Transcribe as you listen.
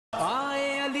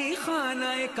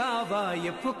खाना काबा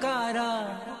ये पुकारा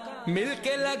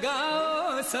मिलके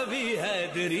लगाओ सभी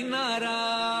हैदरी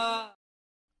नारा.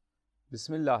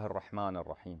 Bismillah ar-Rahman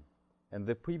ar-Rahim. In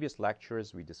the previous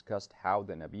lectures, we discussed how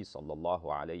the Nabi sallallahu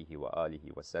alayhi wa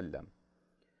alihi wasallam,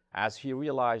 as he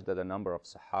realized that a number of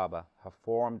Sahaba have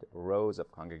formed rows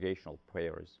of congregational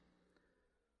prayers,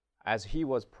 as he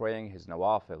was praying his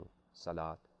Nawafil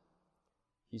Salat,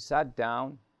 he sat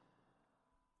down,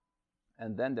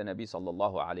 and then the Nabi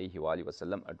sallallahu alayhi wa alihi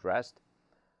wasallam addressed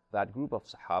that group of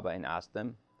Sahaba and asked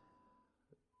them,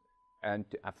 and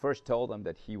first told them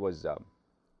that he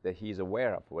is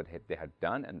aware of what they had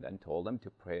done, and then told them to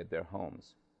pray at their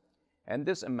homes. And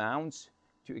this amounts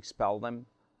to expel them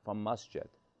from masjid.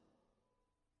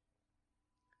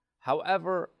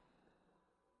 However,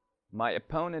 my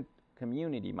opponent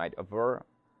community might aver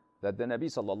that the Nabi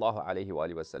sallallahu alayhi wa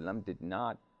sallam did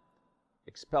not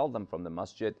expel them from the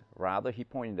masjid. Rather, he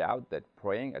pointed out that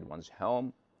praying at one's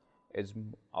home is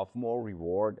of more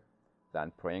reward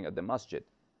than praying at the masjid.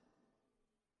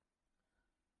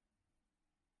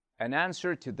 An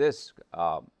answer to this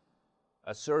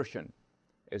assertion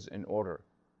is in order.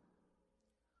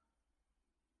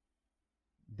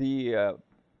 The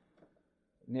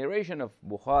narration of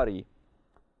Bukhari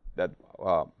that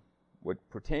would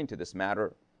pertain to this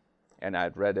matter, and I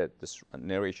had read this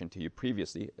narration to you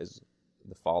previously, is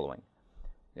the following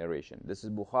narration. This is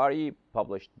Bukhari,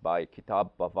 published by Kitab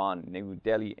Bhavan, New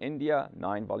Delhi, India,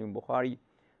 9-volume Bukhari,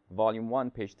 volume 1,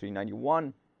 page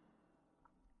 391.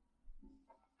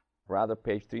 Rather,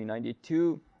 page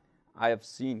 392. I have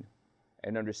seen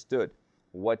and understood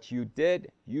what you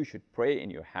did. You should pray in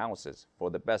your houses,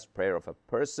 for the best prayer of a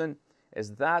person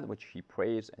is that which he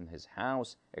prays in his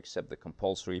house, except the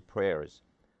compulsory prayers.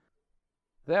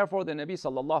 Therefore, the Nabi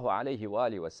sallallahu alayhi wa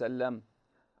sallam,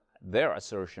 their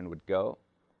assertion would go,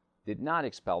 did not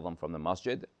expel them from the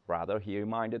masjid. Rather, he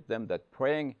reminded them that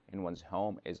praying in one's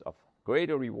home is of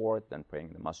greater reward than praying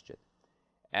in the masjid.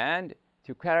 And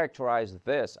to characterize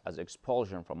this as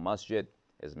expulsion from masjid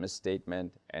is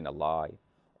misstatement and a lie,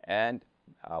 and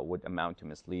would amount to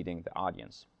misleading the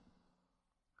audience.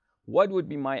 What would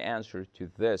be my answer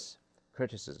to this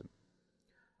criticism?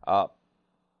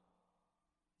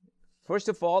 First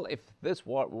of all, if this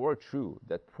were true,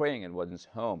 that praying in one's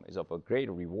home is of a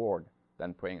greater reward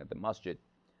than praying at the masjid,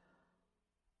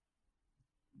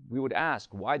 we would ask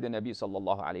why the Nabi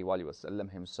sallallahu alayhi wa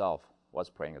sallam himself was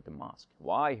praying at the mosque.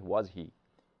 Why was he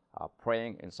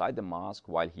praying inside the mosque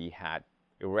while he had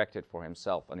erected for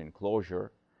himself an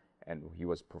enclosure and he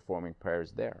was performing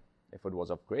prayers there? If it was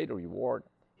of greater reward,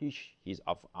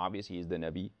 obviously he is the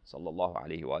Nabi sallallahu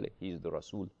alayhi wa he is the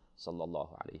Rasul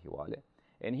sallallahu alayhi wa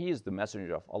and he is the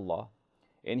messenger of Allah,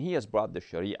 and he has brought the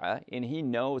Sharia, and he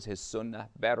knows his Sunnah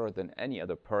better than any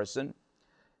other person.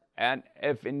 And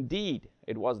if indeed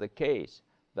it was the case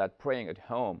that praying at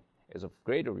home is of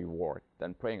greater reward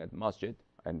than praying at masjid,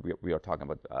 and we are talking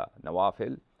about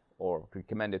nawafil or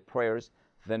recommended prayers,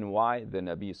 then why the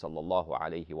Nabi sallallahu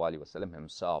alayhi wa sallam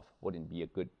himself wouldn't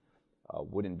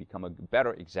become a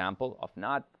better example of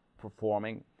not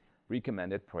performing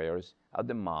recommended prayers at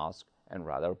the mosque and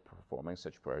rather performing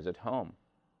such prayers at home?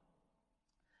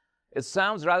 It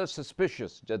sounds rather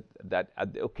suspicious that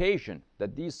at the occasion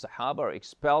that these Sahaba are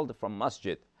expelled from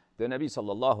masjid, the Nabi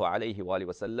sallallahu alayhi wa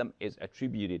sallam is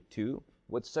attributed to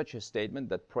with such a statement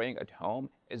that praying at home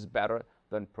is better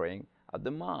than praying at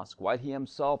the mosque, while he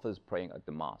himself is praying at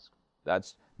the mosque.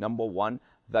 That's number one,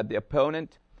 that the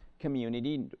opponent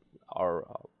community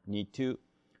need to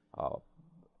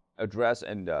address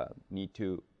and need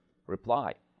to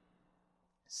reply.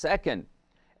 Second,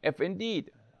 if indeed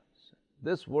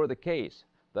this were the case,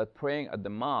 that praying at the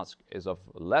mosque is of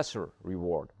lesser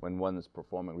reward when one is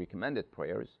performing recommended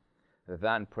prayers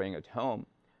than praying at home,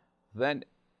 then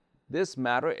this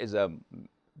matter is a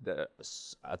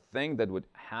thing that would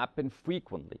happen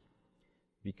frequently,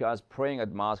 because praying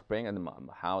at mosque, praying at the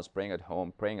house, praying at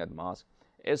home, praying at mosque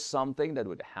is something that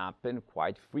would happen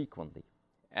quite frequently.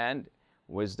 And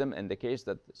wisdom indicates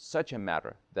that such a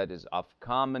matter that is of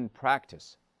common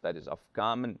practice, that is of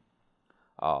common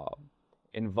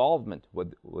involvement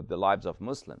with the lives of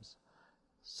Muslims,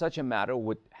 such a matter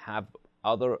would have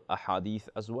other ahadith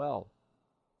as well.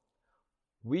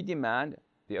 We demand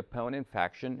the opponent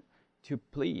faction to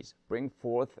please bring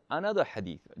forth another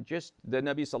hadith. Just the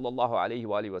Nabi sallallahu alayhi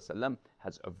wa sallam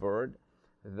has averred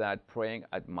that praying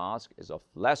at mosque is of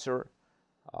lesser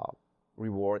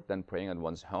reward than praying at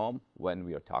one's home when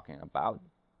we are talking about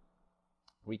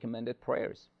recommended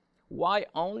prayers. Why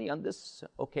only on this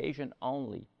occasion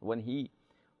only, when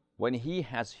he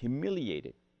has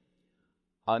humiliated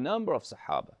a number of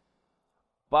Sahaba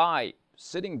by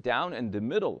sitting down in the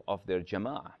middle of their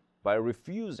jama'ah, by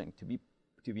refusing to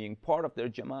being part of their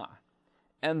jama'ah,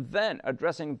 and then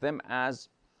addressing them as,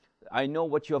 I know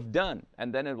what you have done.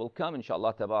 And then it will come,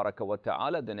 inshallah tabaraka wa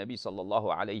ta'ala, the Nabi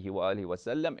sallallahu alayhi wa alihi wa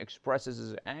sallam expresses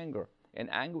his anger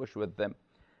and anguish with them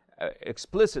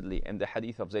explicitly in the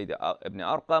hadith of Zayd ibn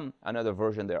Arqam. Another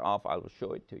version thereof, I will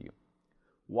show it to you.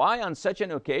 Why on such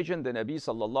an occasion the Nabi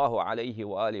sallallahu alayhi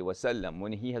wa alihi wa sallam,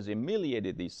 when he has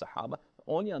humiliated these Sahaba,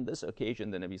 only on this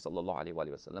occasion the Nabi sallallahu alayhi wa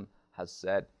sallam has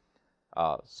said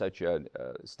such a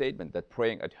statement that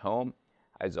praying at home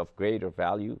is of greater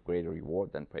value, greater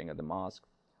reward than praying at the mosque.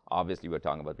 Obviously, we're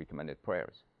talking about recommended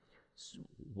prayers. So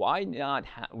why not?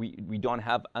 We don't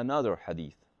have another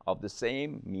hadith of the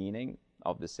same meaning,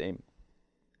 of the same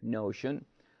notion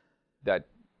that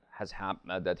has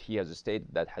that he has stated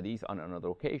that hadith on another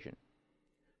occasion.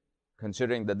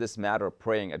 Considering that this matter of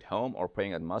praying at home or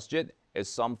praying at masjid is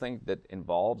something that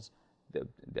involves the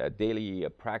daily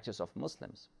practice of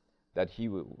Muslims, that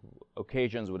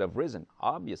occasions would have risen,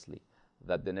 obviously,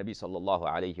 that the Nabi sallallahu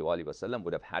alayhi wa sallam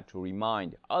would have had to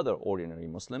remind other ordinary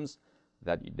Muslims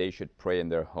that they should pray in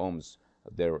their homes,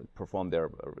 perform their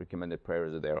recommended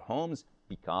prayers at their homes,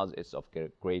 because it's of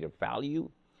greater value,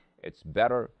 it's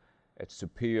better, it's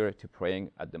superior to praying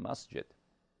at the masjid.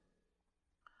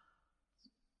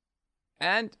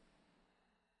 And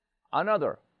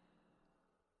another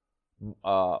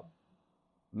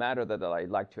matter that I'd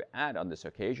like to add on this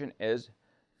occasion is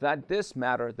that this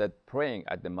matter, that praying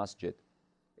at the masjid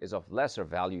is of lesser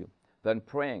value than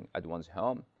praying at one's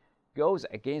home, goes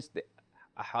against the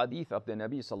hadith of the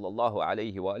Nabi sallallahu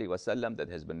alayhi wa sallam that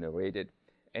has been narrated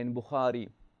in Bukhari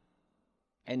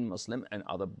and Muslim and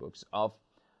other books of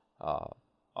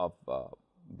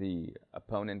the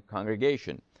opponent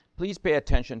congregation. Please pay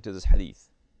attention to this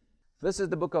hadith. This is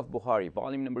the book of Bukhari,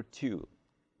 volume number 2,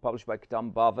 published by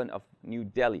Kitab Bhavan of New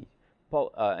Delhi,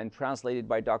 and translated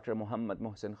by Dr. Muhammad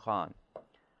Muhsin Khan.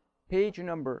 Page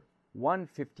number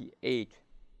 158,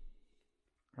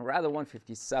 or rather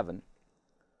 157.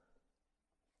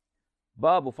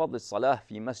 Babu Fadl Salah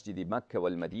fi Masjid Makkah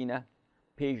wal Medina,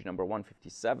 page number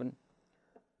 157.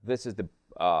 This is the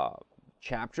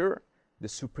chapter, the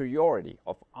superiority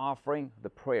of offering the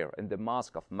prayer in the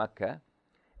mosque of Mecca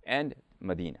and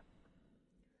Medina.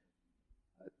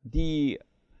 The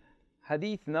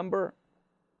hadith number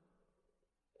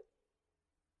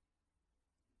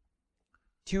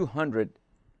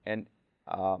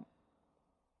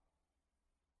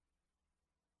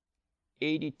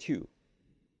 282.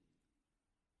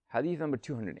 Hadith number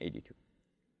 282.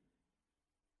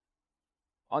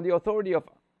 On the authority of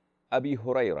Abi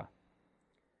Hurairah,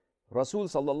 Rasul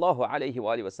sallallahu alayhi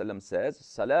wa sallam says,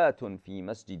 Salatun fi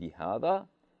masjidi hadha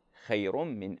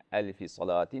khayrun min alfi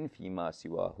salatin fi ma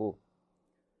siwahu.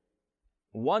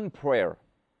 One prayer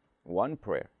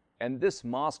in this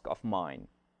mosque of mine,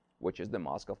 which is the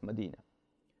mosque of Medina.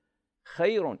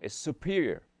 Khayrun is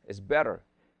superior, is better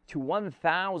to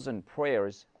 1,000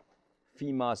 prayers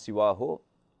fima siwahu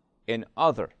in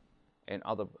other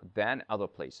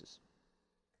places.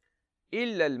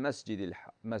 Illa al-masjid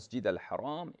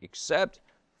al-haram, except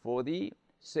for the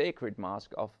sacred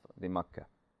mosque of the Mecca.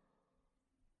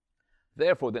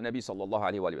 Therefore, the Nabi sallallahu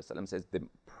alaihi wasallam says the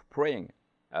praying,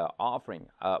 offering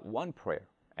one prayer,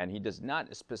 and he does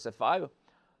not specify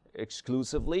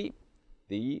exclusively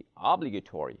the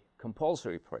obligatory,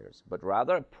 compulsory prayers, but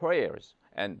rather prayers.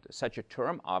 And such a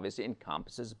term obviously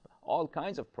encompasses all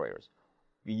kinds of prayers,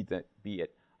 be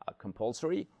it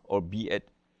compulsory or be it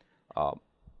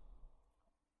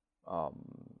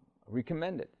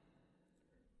recommended.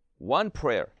 One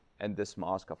prayer in this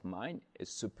mosque of mine is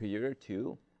superior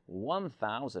to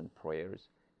 1,000 prayers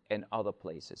in other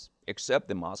places, except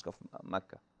the mosque of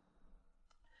Mecca.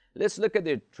 Let's look at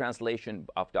the translation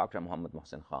of Dr. Muhammad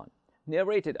Muhsin Khan.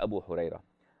 Narrated Abu Hurairah,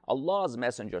 Allah's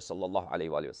Messenger sallallahu alaihi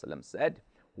wasallam said,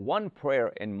 one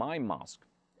prayer in my mosque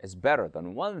is better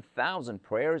than 1,000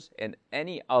 prayers in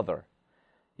any other.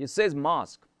 He says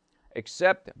mosque,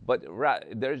 except, but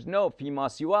there's no fima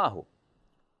siwahu.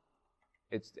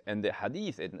 It's in the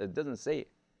hadith, it doesn't say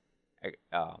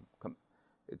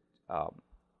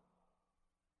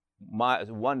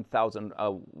one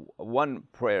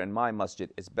prayer in my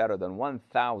masjid is better than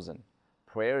 1,000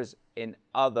 prayers in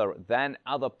other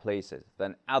places,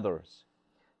 than others.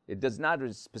 It does not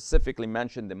specifically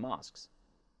mention the mosques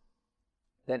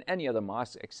than any other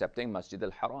mosque excepting Masjid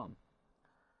al-Haram.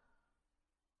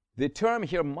 The term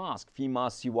here mosque, fima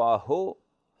siwahu,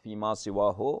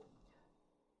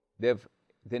 the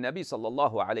Nabi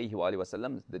sallallahu alayhi wa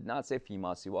sallam did not say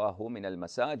fima siwahu min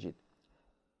al-masajid.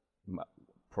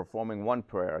 performing one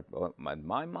prayer at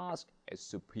my mosque is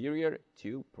superior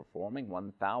to performing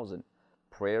 1,000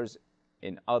 prayers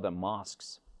in other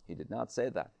mosques. He did not say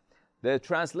that. The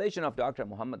translation of Dr.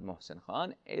 Muhammad Muhsin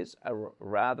Khan is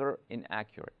rather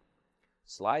inaccurate,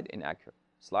 slightly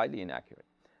inaccurate.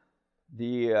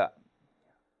 The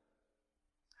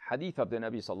hadith of the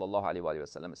Nabi sallallahu alaihi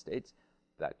wasallam states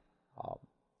that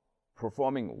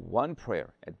performing one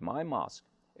prayer at my mosque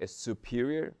is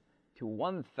superior to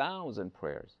 1,000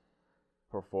 prayers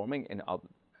performing in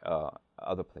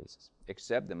other places,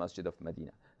 except the Masjid of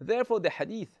Medina. Therefore, the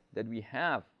hadith that we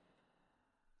have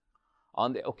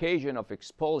on the occasion of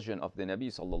expulsion of the Nabi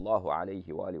sallallahu alaihi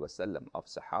wasallam of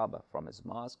Sahaba from his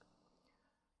mosque,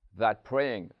 that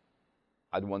praying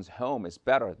at one's home is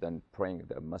better than praying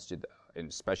the masjid,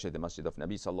 especially the Masjid of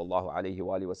Nabi sallallahu alaihi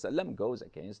wasallam, goes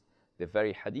against the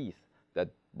very hadith that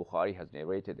Bukhari has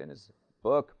narrated in his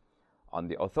book on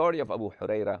the authority of Abu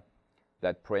Huraira,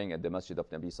 that praying at the Masjid of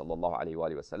Nabi sallallahu alaihi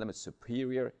wasallam is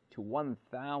superior to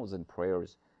 1,000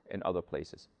 prayers in other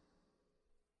places.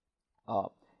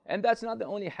 And that's not the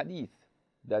only hadith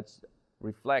that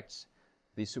reflects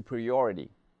the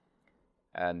superiority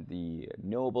and the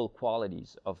noble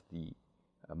qualities of the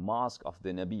mosque of the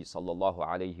Nabi sallallahu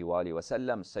alaihi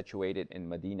wasallam situated in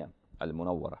Medina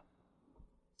al-Munawwara.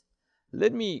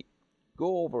 Let me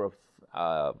go over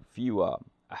a few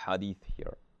hadith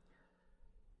here.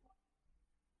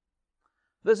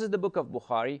 This is the book of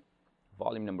Bukhari,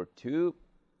 volume number 2,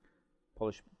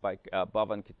 published by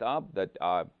Bavan Kitab, that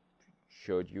I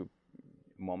showed you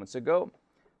moments ago.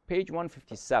 Page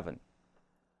 157,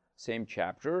 same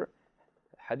chapter,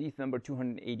 hadith number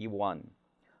 281.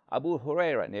 Abu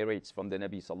Huraira narrates from the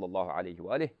Nabi sallallahu alayhi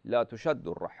wa alihi, لا تشد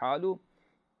الرحال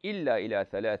إلا إلى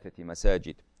ثلاثة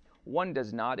مساجد. One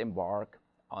does not embark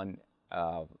on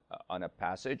a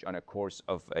passage, on a course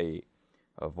of a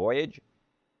voyage,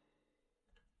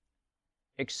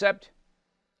 except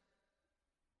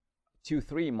to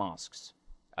 3 mosques: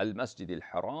 Al-Masjid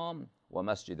al-Haram, wa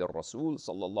Masjid al-Rasul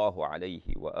sallallahu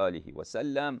alayhi wa alihi wa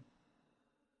sallam,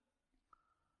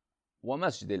 wa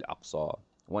Masjid al-Aqsa.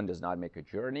 One does not make a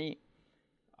journey.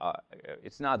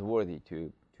 It's not worthy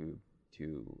to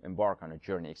embark on a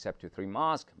journey except to 3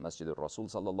 mosques: Masjid al-Rasul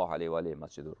sallallahu alayhi wa alihi,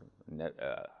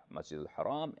 Masjid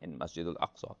al-Haram, and Masjid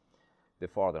al-Aqsa, the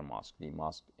farther mosque, the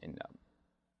mosque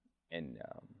in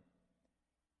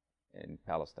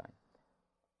Palestine.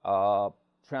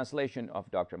 Translation of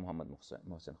Dr. Muhammad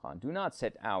Muhsin Khan: do not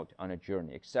set out on a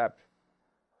journey except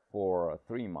for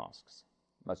 3 mosques: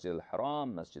 Masjid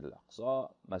al-Haram, Masjid al-Aqsa,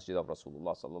 Masjid of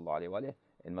Rasulullah sallallahu alayhi wa alihi,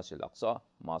 and Masjid al-Aqsa,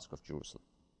 Mosque of Jerusalem.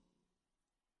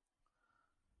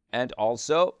 And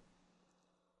also,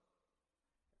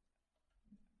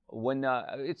 when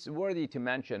it's worthy to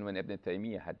mention, when Ibn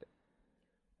Taymiyyah had,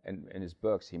 in his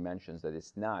books, he mentions that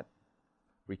it's not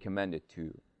recommended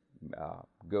to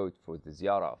go for the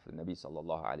ziyarah of the Nabi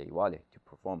sallallahu alayhi wa alihi, to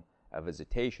perform a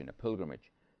visitation, a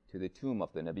pilgrimage to the tomb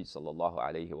of the Nabi sallallahu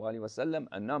alayhi wa sallam.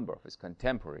 A number of his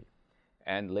contemporary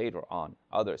and later on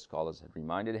other scholars have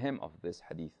reminded him of this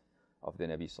hadith of the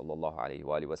Nabi sallallahu alayhi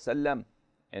wa sallam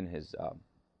in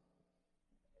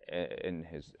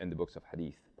the books of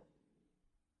hadith.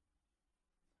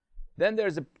 Then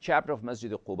there's a chapter of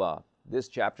Masjid al-Quba. This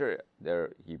chapter,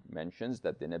 there he mentions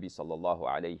that the Nabi sallallahu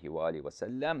alayhi wa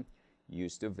sallam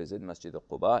used to visit Masjid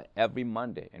al-Quba every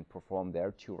Monday and perform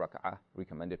there 2 rak'ah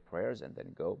recommended prayers and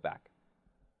then go back.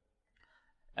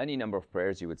 Any number of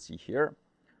prayers you would see here.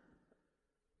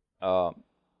 كان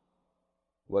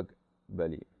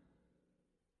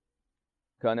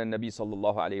النبي صلى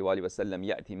الله عليه وآله وسلم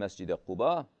يأتي مسجد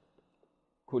قباء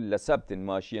كل سبت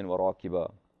ماشيا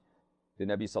وراكبا. The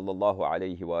Nabi sallallahu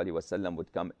alayhi wa sallam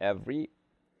would come every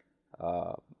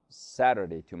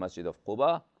Saturday to Masjid of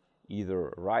Quba,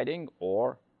 either riding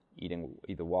or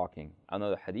either walking.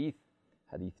 Another hadith,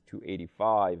 hadith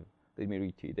 285. Let me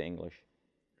read to you the English.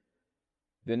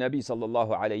 The Nabi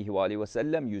sallallahu alayhi wa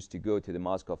sallam used to go to the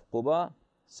Mosque of Quba,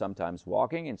 sometimes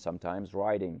walking and sometimes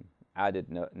riding. Added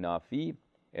Nafi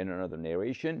in another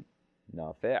narration,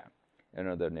 Nafi' in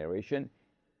another narration.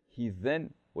 He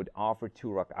then would offer 2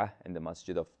 rak'ah in the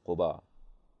Masjid of Quba.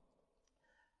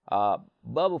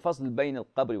 Babu fasl bayn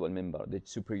al-qabr wal-minbar, the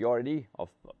superiority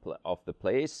of the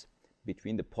place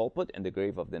between the pulpit and the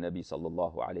grave of the Nabi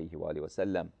sallallahu alayhi wa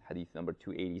sallam. Hadith number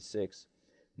 286.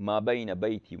 Ma bayna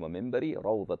bayti wa minbari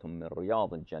rawdatun min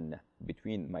riyad al-jannah.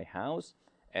 Between my house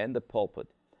and the pulpit,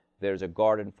 there's a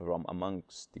garden from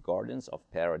amongst the gardens of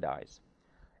paradise.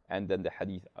 And then the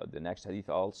hadith, the next hadith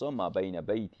also, Ma bayna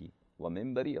bayti wa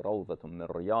minbari rawdatun min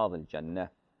riyad al-jannah,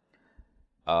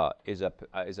 is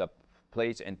a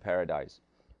place in paradise.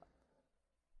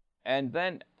 And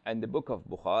then in the book of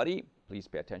Bukhari, please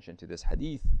pay attention to this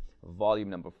hadith, volume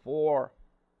number 4,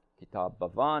 Kitab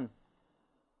Bavan,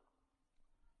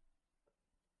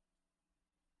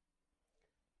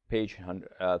 page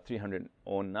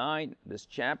 309. This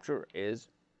chapter is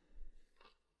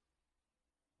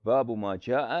Babu ma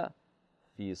ja'a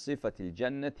fi sifatil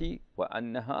jannati wa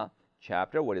annaha,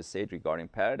 chapter what is said regarding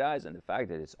paradise and the fact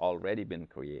that it's already been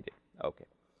created. Okay.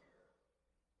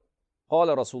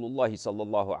 قال رسول الله صلى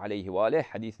الله عليه وآله,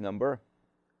 hadith number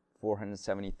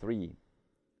 473.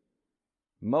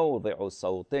 موضع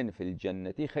صوت في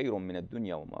الجنة خير من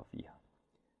الدنيا وما فيها.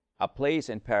 A place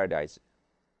in paradise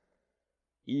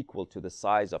equal to the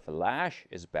size of a lash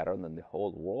is better than the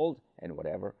whole world and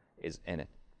whatever is in it.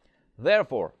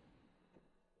 Therefore,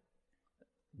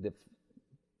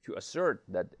 to assert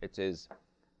that it is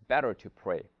better to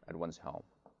pray at one's home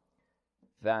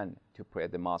than to pray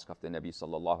at the mosque of the Nabi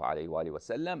sallallahu alayhi wa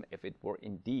sallam, if it were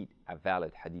indeed a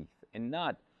valid hadith and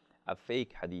not a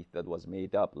fake hadith that was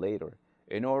made up later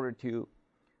in order to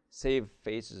save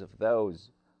faces of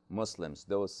those Muslims,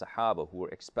 those Sahaba who were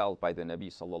expelled by the Nabi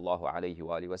sallallahu alayhi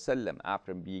wa sallam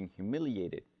after being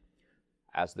humiliated,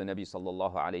 as the Nabi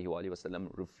sallallahu alayhi wa sallam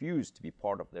refused to be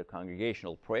part of their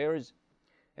congregational prayers,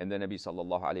 and the Nabi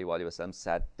sallallahu alayhi wa sallam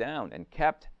sat down and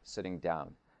kept sitting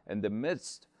down in the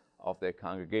midst of their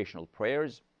congregational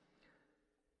prayers.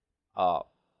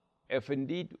 If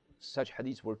indeed such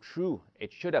hadiths were true,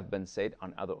 it should have been said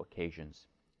on other occasions.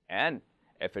 And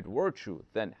if it were true,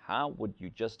 then how would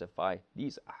you justify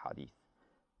these ahadith?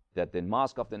 That the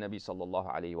mosque of the Nabi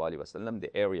sallallahu alayhi wa sallam,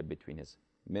 the area between his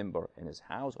member and his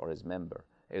house, or his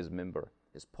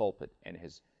pulpit and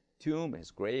his tomb, his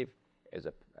grave, is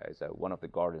one of the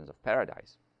gardens of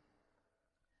paradise.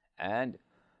 And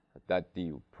that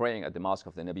the praying at the mosque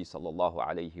of the Nabi sallallahu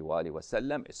alayhi wa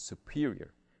sallam is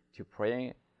superior to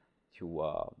praying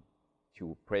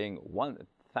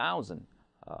 1,000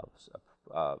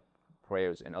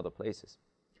 prayers in other places.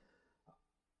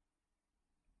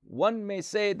 One may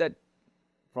say that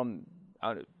from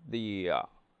the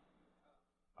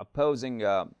opposing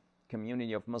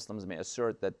community of Muslims may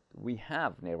assert that we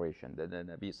have narration that the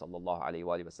Nabi sallallahu alayhi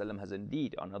wa sallam has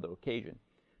indeed on other occasion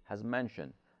has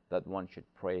mentioned that one should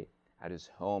pray at his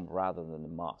home rather than the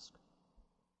mosque.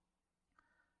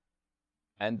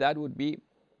 And that would be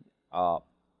the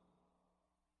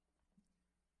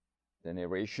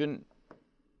narration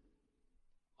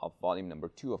of volume number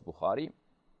 2 of Bukhari,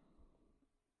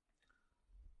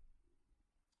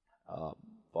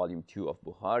 volume 2 of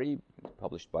Bukhari,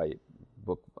 published by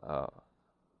book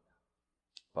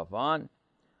Bavan,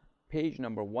 page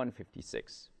number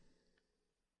 156.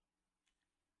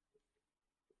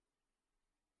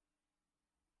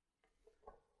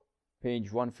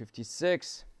 Page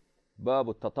 156, باب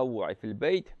التطوع في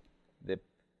البيت,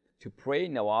 to pray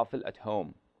nawafil at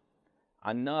home.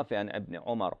 عن نافع عن ابن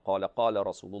عمر قال قال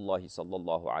رسول الله صلى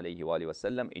الله عليه وآله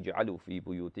وسلم اجعلوا في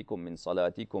بيوتكم من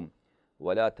صلاتكم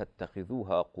ولا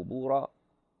تتخذوها قبورا.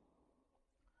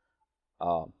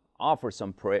 Offer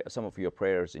some of your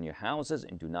prayers in your houses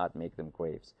and do not make them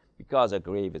graves, because a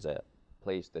grave is a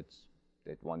place that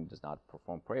one does not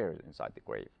perform prayers inside the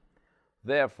grave.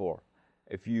 Therefore,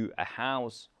 if a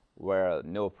house where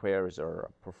no prayers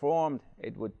are performed,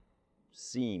 it would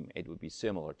be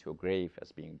similar to a grave,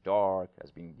 as being dark,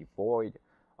 as being devoid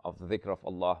of the dhikr of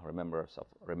Allah, remembrance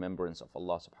of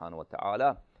Allah subhanahu wa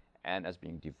ta'ala, and as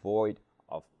being devoid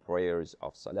of prayers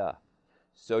of salah.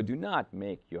 So do not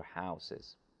make your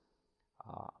houses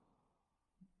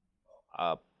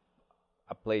a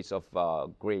place of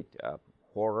great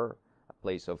horror, a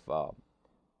place of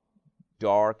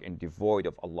dark and devoid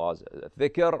of Allah's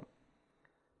dhikr.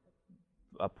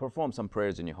 Perform some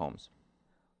prayers in your homes.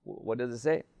 What does it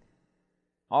say?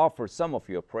 Offer some of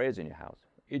your prayers in your house.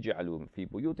 اجعلوا في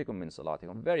بيوتكم من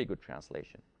صلاتكم. Very good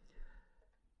translation.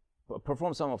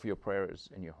 Perform some of your prayers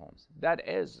in your homes. That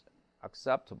is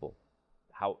acceptable.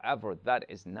 However, that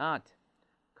is not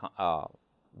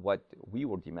what we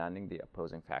were demanding the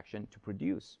opposing faction to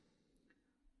produce.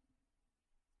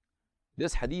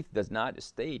 This hadith does not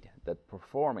state that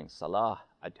performing salah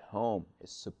at home is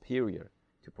superior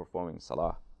to performing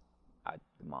salah at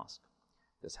the mosque.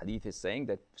 This hadith is saying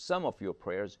that some of your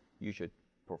prayers you should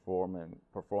perform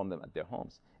them at their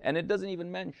homes. And it doesn't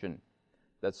even mention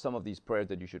that some of these prayers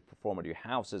that you should perform at your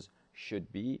houses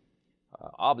should be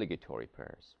obligatory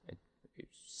prayers.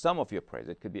 Some of your prayers,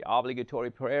 it could be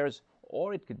obligatory prayers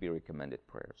or it could be recommended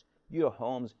prayers. Your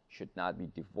homes should not be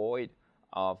devoid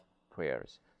of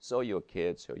prayers, so your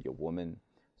kids or your woman,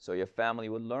 so your family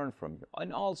will learn from you.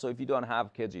 And also, if you don't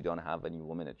have kids, you don't have any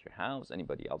woman at your house,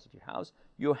 anybody else at your house,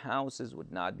 your houses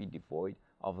would not be devoid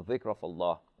of dhikr of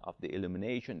Allah, of the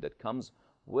illumination that comes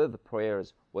with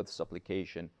prayers, with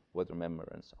supplication, with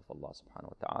remembrance of Allah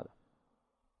subhanahu wa ta'ala.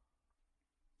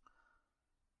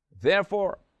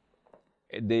 Therefore,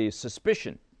 the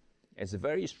suspicion is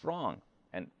very strong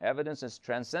and evidence is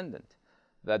transcendent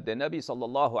that the Nabi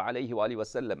sallallahu alayhi wa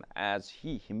sallam, as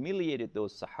he humiliated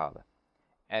those Sahaba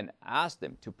and asked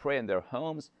them to pray in their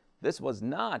homes, this was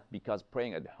not because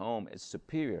praying at home is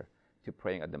superior to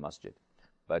praying at the masjid,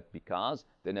 but because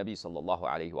the Nabi sallallahu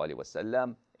alayhi wa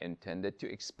sallam intended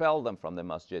to expel them from the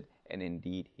masjid, and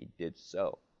indeed he did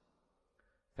so.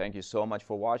 Thank you so much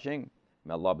for watching.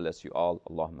 May Allah bless you all.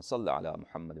 Allahumma salli ala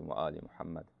Muhammadin wa ali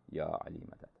Muhammad. Ya Ali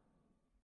Madad.